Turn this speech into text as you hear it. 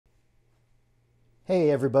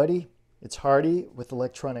Hey everybody, it's Hardy with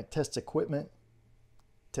Electronic Test Equipment.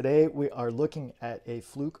 Today we are looking at a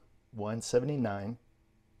Fluke 179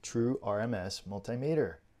 true RMS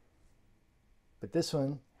multimeter. But this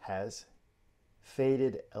one has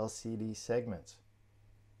faded LCD segments.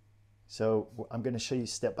 So I'm going to show you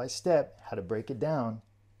step by step how to break it down,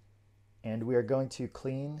 and we are going to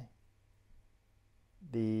clean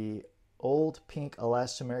the old pink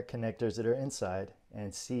elastomeric connectors that are inside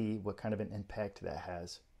and see what kind of an impact that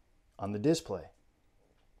has on the display.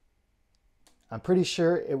 I'm pretty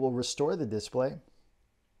sure it will restore the display.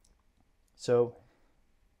 So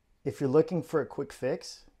if you're looking for a quick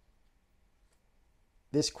fix,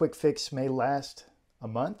 this quick fix may last a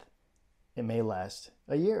month, it may last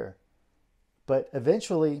a year, but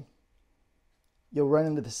eventually you'll run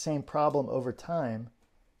into the same problem over time.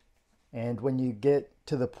 And when you get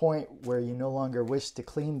to the point where you no longer wish to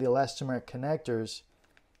clean the elastomeric connectors,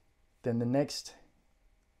 then the next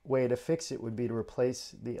way to fix it would be to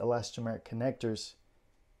replace the elastomeric connectors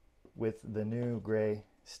with the new gray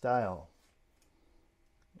style.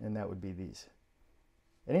 And that would be these.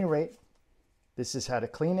 At any rate, this is how to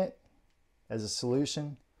clean it as a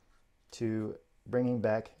solution to bringing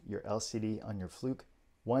back your LCD on your Fluke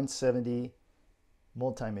 170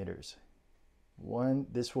 multimeters.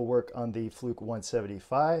 This will work on the Fluke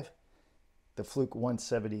 175, the Fluke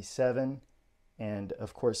 177, and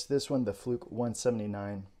of course this one, the Fluke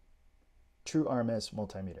 179 True RMS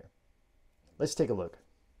multimeter. Let's take a look.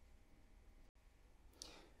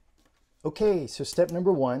 Okay, so step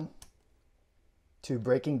number one to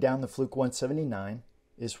breaking down the Fluke 179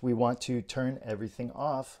 is we want to turn everything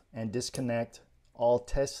off and disconnect all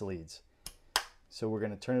test leads. So we're going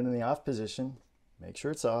to turn it in the off position, make sure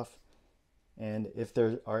it's off. And if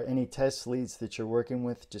there are any test leads that you're working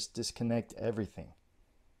with, just disconnect everything.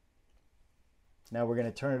 Now we're going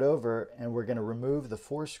to turn it over and we're going to remove the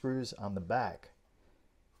 4 screws on the back.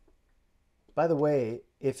 By the way,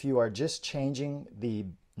 if you are just changing the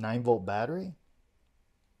 9-volt battery,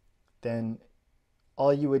 then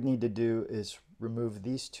all you would need to do is remove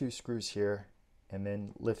these 2 screws here and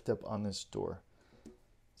then lift up on this door.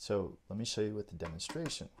 So let me show you with the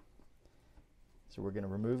demonstration. So we're going to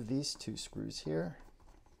remove these 2 screws here.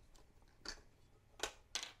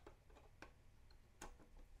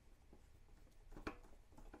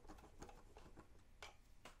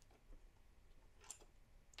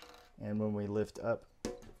 And when we lift up,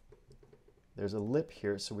 there's a lip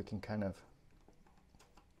here so we can kind of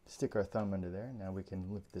stick our thumb under there. Now we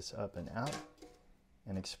can lift this up and out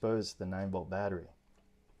and expose the 9-volt battery.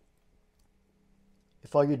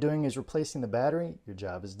 If all you're doing is replacing the battery, your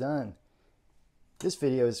job is done. This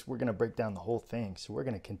video is we're going to break down the whole thing, so we're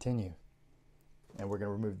going to continue. And we're going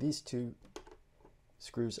to remove these 2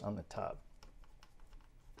 screws on the top.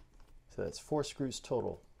 So that's 4 screws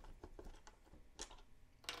total.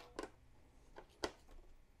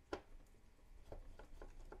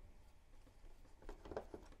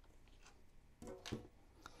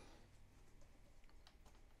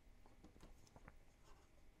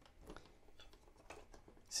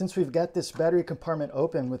 Since we've got this battery compartment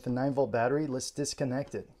open with the 9-volt battery, let's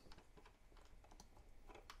disconnect it.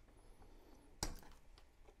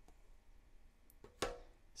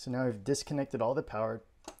 So now we've disconnected all the power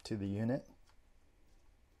to the unit.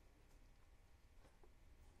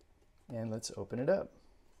 And let's open it up.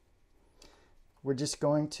 We're just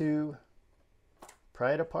going to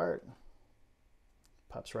pry it apart.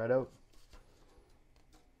 Pops right out.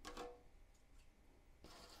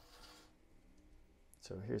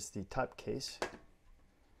 So here's the top case.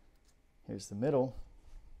 Here's the middle.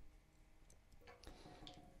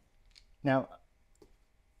 Now,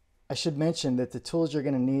 I should mention that the tools you're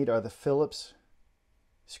going to need are the Phillips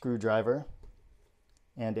screwdriver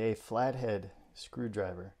and a flathead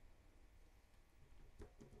screwdriver.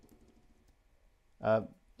 You're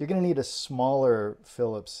going to need a smaller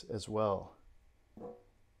Phillips as well.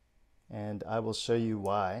 And I will show you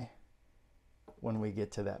why when we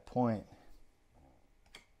get to that point.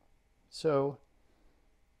 So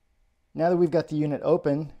now that we've got the unit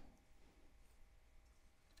open,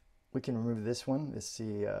 we can remove this one. This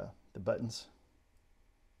is the buttons,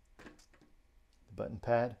 the button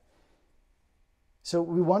pad. So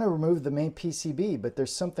we want to remove the main PCB, but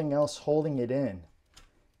there's something else holding it in.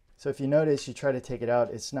 So if you notice, you try to take it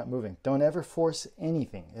out, it's not moving. Don't ever force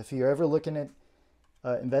anything. If you're ever looking at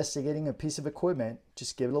investigating a piece of equipment,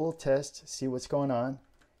 just give it a little test, see what's going on,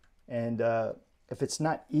 and if it's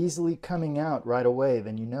not easily coming out right away,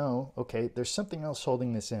 then you know, okay, there's something else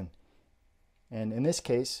holding this in. And in this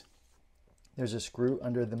case, there's a screw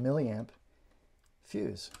under the milliamp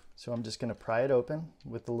fuse. So I'm just going to pry it open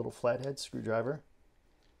with the little flathead screwdriver.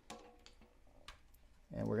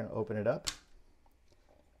 and we're going to open it up.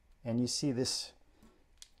 And you see this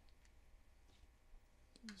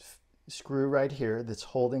screw right here that's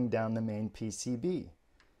holding down the main PCB.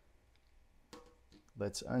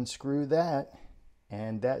 Let's unscrew that,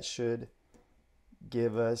 and that should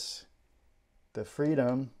give us the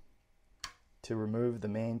freedom to remove the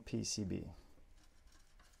main PCB.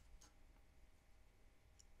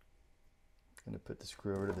 I'm going to put the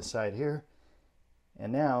screw over to the side here,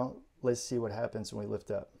 and now let's see what happens when we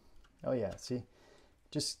lift up. Oh yeah, see,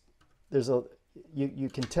 just there's a you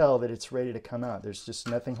can tell that it's ready to come out. There's just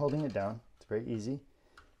nothing holding it down. It's very easy.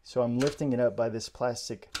 So I'm lifting it up by this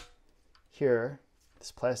plastic here,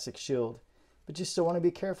 this plastic shield, but you still want to be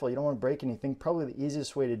careful. You don't want to break anything. Probably the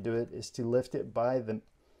easiest way to do it is to lift it by the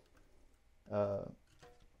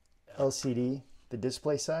LCD, the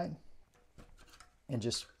display side, and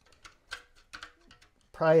just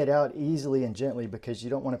pry it out easily and gently, because you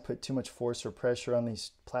don't want to put too much force or pressure on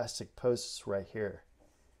these plastic posts right here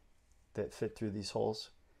that fit through these holes.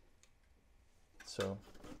 So,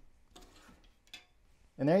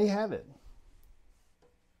 and there you have it.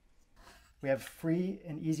 We have free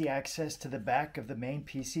and easy access to the back of the main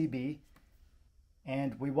PCB,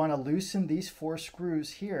 and we want to loosen these 4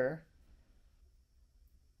 screws here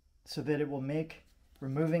so that it will make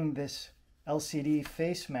removing this LCD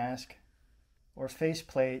face mask or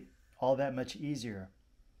faceplate all that much easier.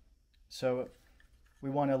 So we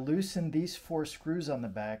want to loosen these 4 screws on the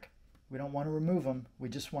back. We don't want to remove them, we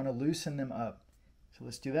just want to loosen them up. So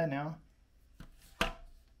let's do that now.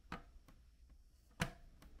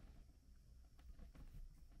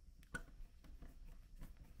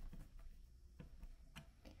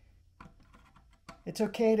 It's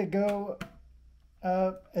okay to go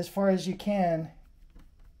as far as you can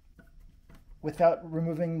without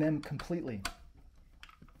removing them completely.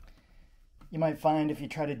 You might find if you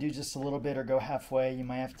try to do just a little bit or go halfway, you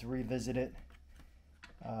might have to revisit it.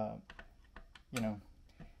 You know,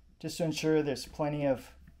 just to ensure there's plenty of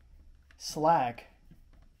slack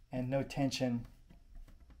and no tension.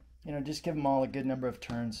 You know, just give them all a good number of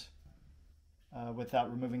turns without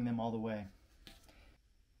removing them all the way.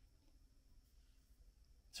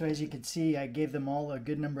 So as you can see, I gave them all a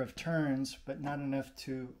good number of turns, but not enough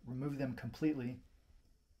to remove them completely.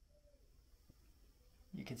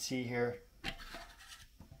 You can see here,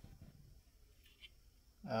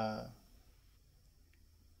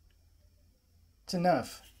 it's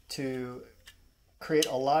enough to create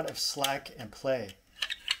a lot of slack and play,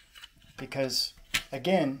 because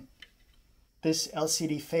again, this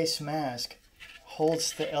LCD face mask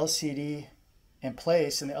holds the LCD in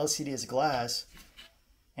place, and the LCD is glass.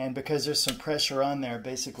 And because there's some pressure on there,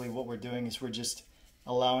 basically what we're doing is we're just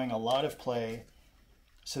allowing a lot of play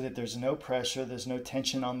so that there's no pressure, there's no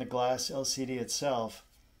tension on the glass LCD itself.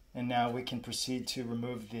 And now we can proceed to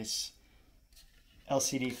remove this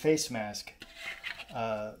LCD face mask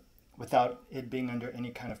without it being under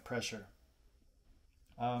any kind of pressure.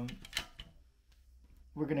 We're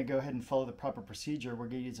going to go ahead and follow the proper procedure. We're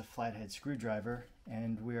going to use a flathead screwdriver,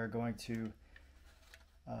 and we are going to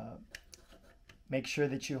make sure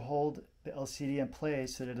that you hold the LCD in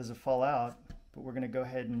place so that it doesn't fall out, but we're going to go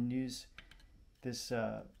ahead and use this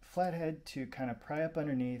flathead to kind of pry up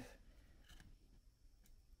underneath,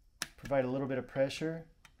 provide a little bit of pressure,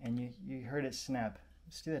 and you heard it snap.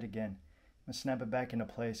 Let's do that again. I'm going to snap it back into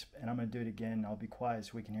place, and I'm going to do it again. I'll be quiet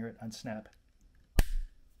so we can hear it unsnap.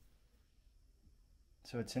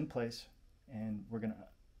 So it's in place, and we're going to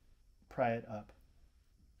pry it up.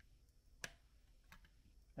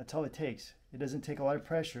 That's all it takes. It doesn't take a lot of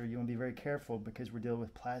pressure. You want to be very careful because we're dealing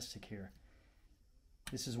with plastic here.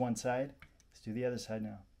 This is one side. Let's do the other side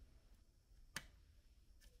now.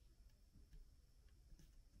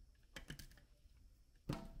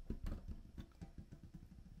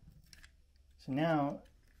 So now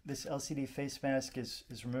this LCD face mask is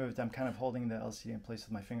removed. I'm kind of holding the LCD in place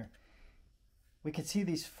with my finger. We can see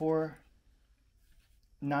these 4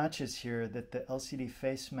 notches here that the LCD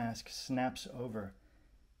face mask snaps over.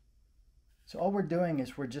 So all we're doing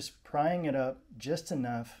is we're just prying it up just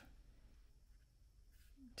enough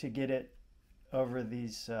to get it over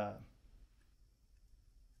these, I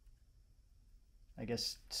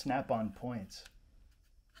guess, snap-on points.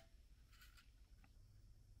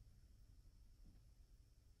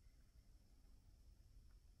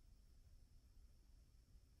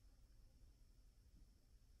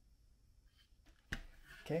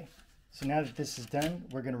 Okay, so now that this is done,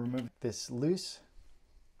 we're going to remove this loose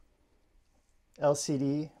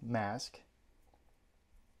LCD mask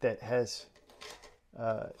that has,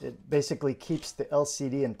 it basically keeps the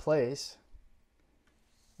LCD in place.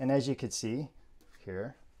 And as you can see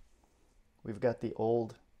here, we've got the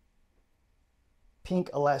old pink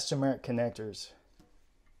elastomeric connectors.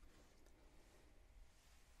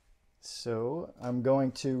 So I'm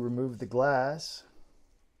going to remove the glass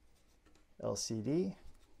LCD.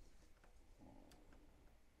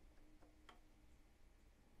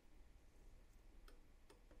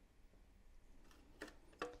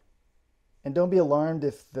 And don't be alarmed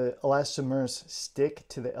if the elastomers stick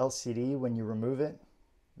to the LCD when you remove it.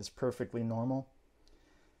 It's perfectly normal.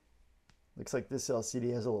 Looks like this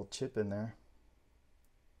LCD has a little chip in there.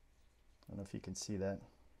 I don't know if you can see that.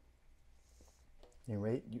 At any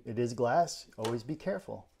rate, it is glass. Always be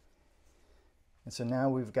careful. And so now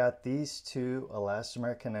we've got these two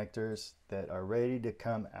elastomeric connectors that are ready to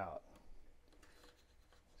come out.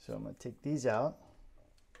 So I'm going to take these out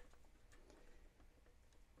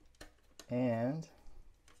and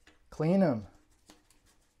clean them.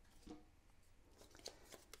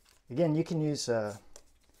 Again, you can use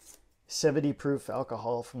 70 proof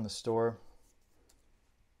alcohol from the store.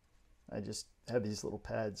 I just have these little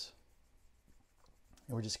pads.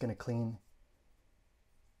 And we're just going to clean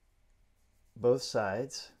both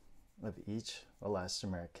sides of each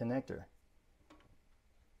elastomeric connector.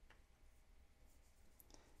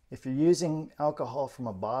 If you're using alcohol from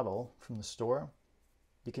a bottle from the store,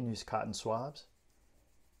 you can use cotton swabs.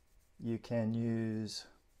 You can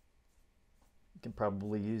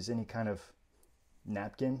probably use any kind of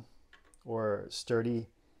napkin or sturdy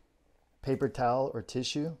paper towel or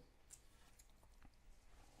tissue.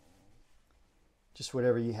 Just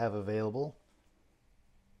whatever you have available.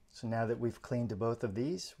 So now that we've cleaned both of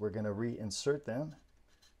these, we're going to reinsert them.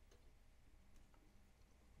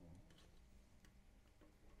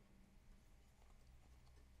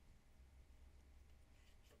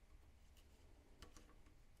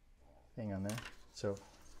 Hang on there. So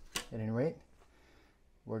at any rate,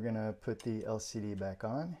 we're going to put the LCD back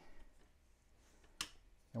on.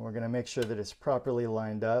 And we're going to make sure that it's properly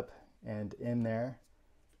lined up and in there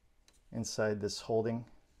inside this holding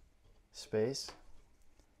space.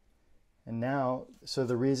 And now, so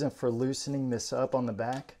the reason for loosening this up on the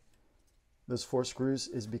back, those 4 screws,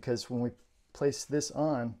 is because when we place this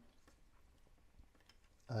on,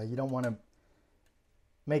 you don't want to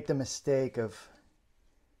make the mistake of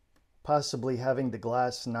possibly having the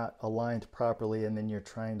glass not aligned properly, and then you're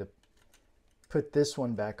trying to put this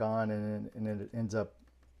one back on and it ends up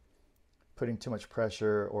putting too much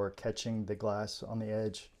pressure or catching the glass on the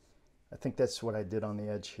edge. I think that's what I did on the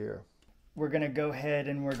edge here. We're going to go ahead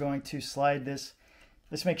and we're going to slide this.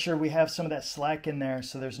 Let's make sure we have some of that slack in there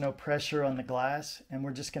so there's no pressure on the glass. And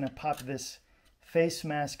we're just going to pop this face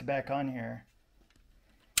mask back on here.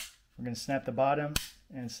 We're going to snap the bottom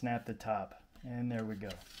and snap the top. And there we go.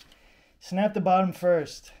 Snap the bottom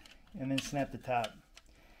first and then snap the top.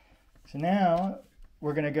 So now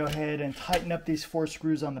we're going to go ahead and tighten up these 4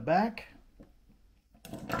 screws on the back.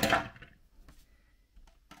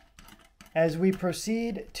 As we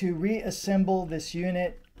proceed to reassemble this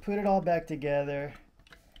unit, put it all back together,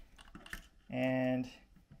 and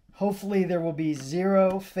hopefully there will be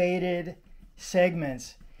 0 faded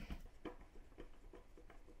segments.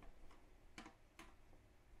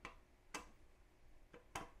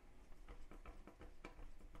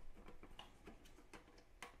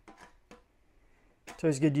 It's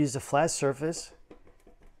always good to use a flat surface,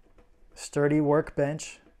 sturdy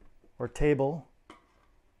workbench or table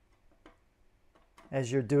as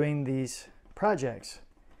you're doing these projects.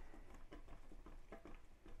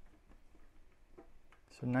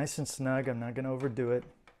 So nice and snug. I'm not going to overdo it.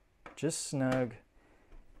 Just snug.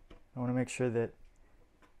 I want to make sure that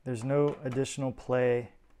there's no additional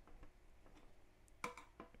play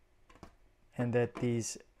and that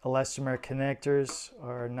these elastomeric connectors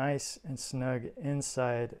are nice and snug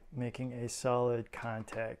inside, making a solid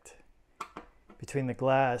contact between the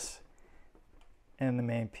glass and the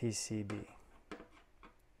main PCB.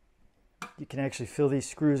 You can actually feel these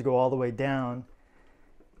screws go all the way down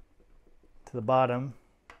to the bottom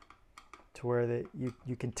to where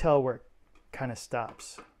you can tell where it kind of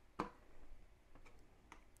stops.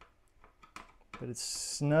 But it's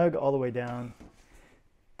snug all the way down.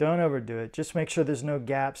 Don't overdo it. Just make sure there's no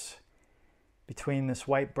gaps between this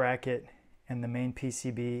white bracket and the main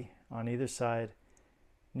PCB on either side.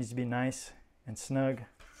 It needs to be nice and snug.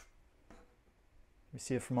 We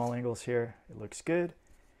see it from all angles here. It looks good.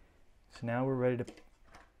 So now we're ready to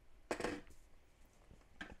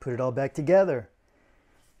put it all back together.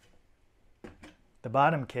 The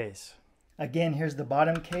bottom case. Again, here's the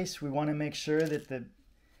bottom case. We want to make sure that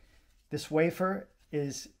this wafer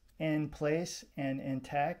is in place and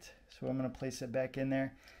intact. So I'm going to place it back in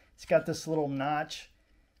there. It's got this little notch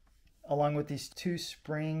along with these 2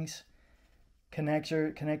 springs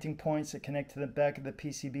connecting points that connect to the back of the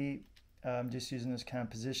PCB. I'm just using this kind of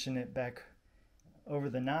position it back over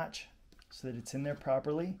the notch so that it's in there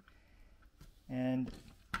properly. And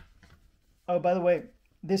oh, by the way,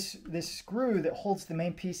 this screw that holds the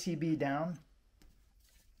main PCB down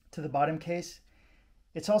to the bottom case,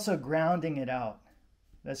 it's also grounding it out.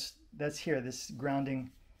 That's here, this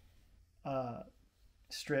grounding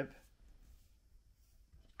strip.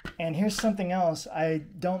 And here's something else. I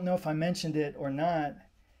don't know if I mentioned it or not.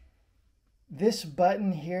 This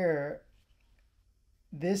button here,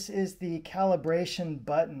 this is the calibration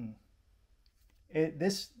button.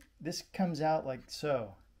 This comes out like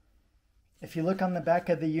so. If you look on the back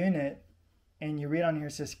of the unit and you read on here,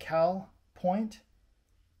 it says cal point.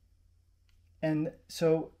 And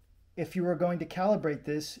so if you were going to calibrate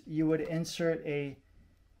this, you would insert a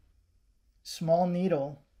small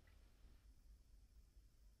needle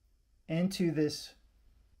into this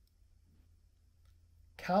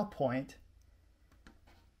cal point.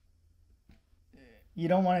 You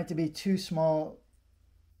don't want it to be too small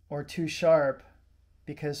or too sharp,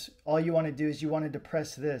 because all you want to do is you want to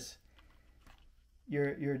depress this.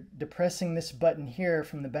 You're depressing this button here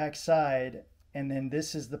from the back side, and then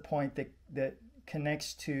this is the point that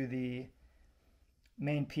connects to the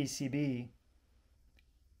main PCB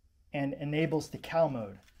and enables the cal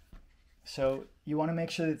mode. So you want to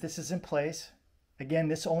make sure that this is in place. Again,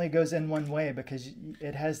 this only goes in one way because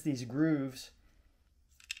it has these grooves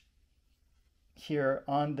here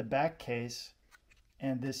on the back case,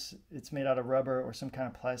 and it's made out of rubber or some kind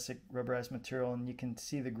of plastic rubberized material, and you can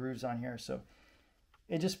see the grooves on here. So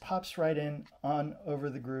it just pops right in on over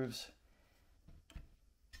the grooves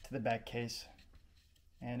to the back case.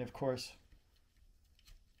 And of course,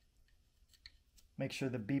 make sure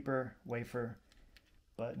the beeper wafer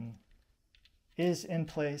button is in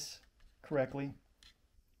place correctly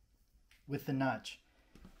with the notch.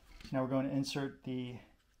 So now we're going to insert the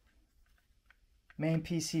main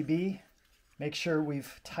PCB. Make sure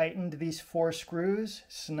we've tightened these 4 screws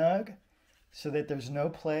snug so that there's no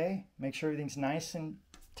play. Make sure everything's nice and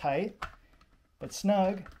tight, but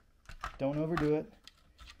snug. Don't overdo it.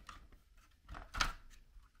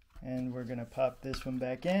 And we're going to pop this one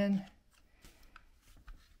back in.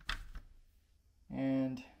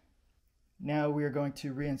 And now we are going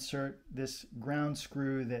to reinsert this ground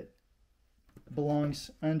screw that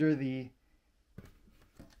belongs under the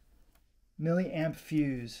milliamp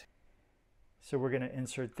fuse. So we're going to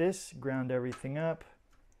insert this, ground everything up.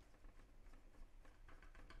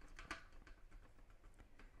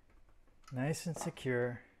 Nice and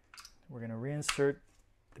secure. We're going to reinsert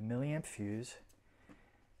the milliamp fuse,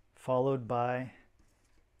 followed by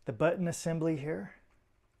the button assembly here.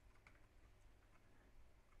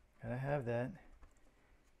 Gotta have that.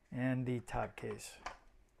 And the top case.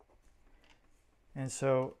 And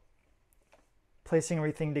so, placing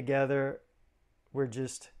everything together, we're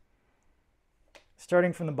just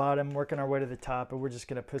starting from the bottom, working our way to the top, and we're just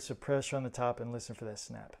gonna put some pressure on the top and listen for that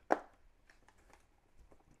snap.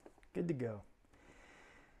 Good to go.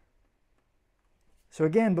 So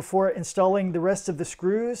again, before installing the rest of the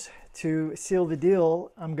screws to seal the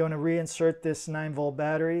deal, I'm going to reinsert this 9-volt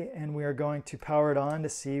battery, and we are going to power it on to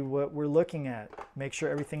see what we're looking at. Make sure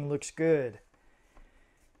everything looks good.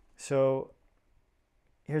 So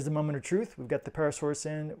here's the moment of truth. We've got the power source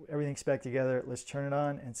in, everything's back together. Let's turn it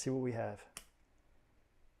on and see what we have.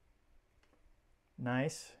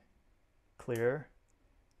 Nice, clear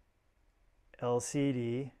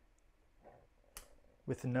LCD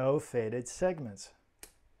with no faded segments.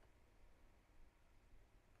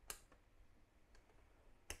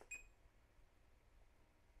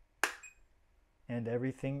 And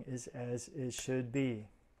everything is as it should be.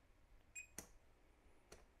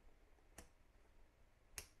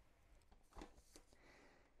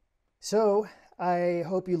 So I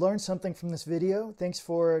hope you learned something from this video. Thanks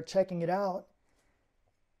for checking it out.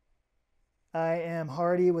 I am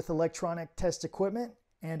Hardy with Electronic Test Equipment,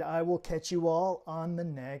 and I will catch you all on the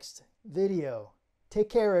next video. Take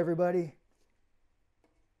care, everybody.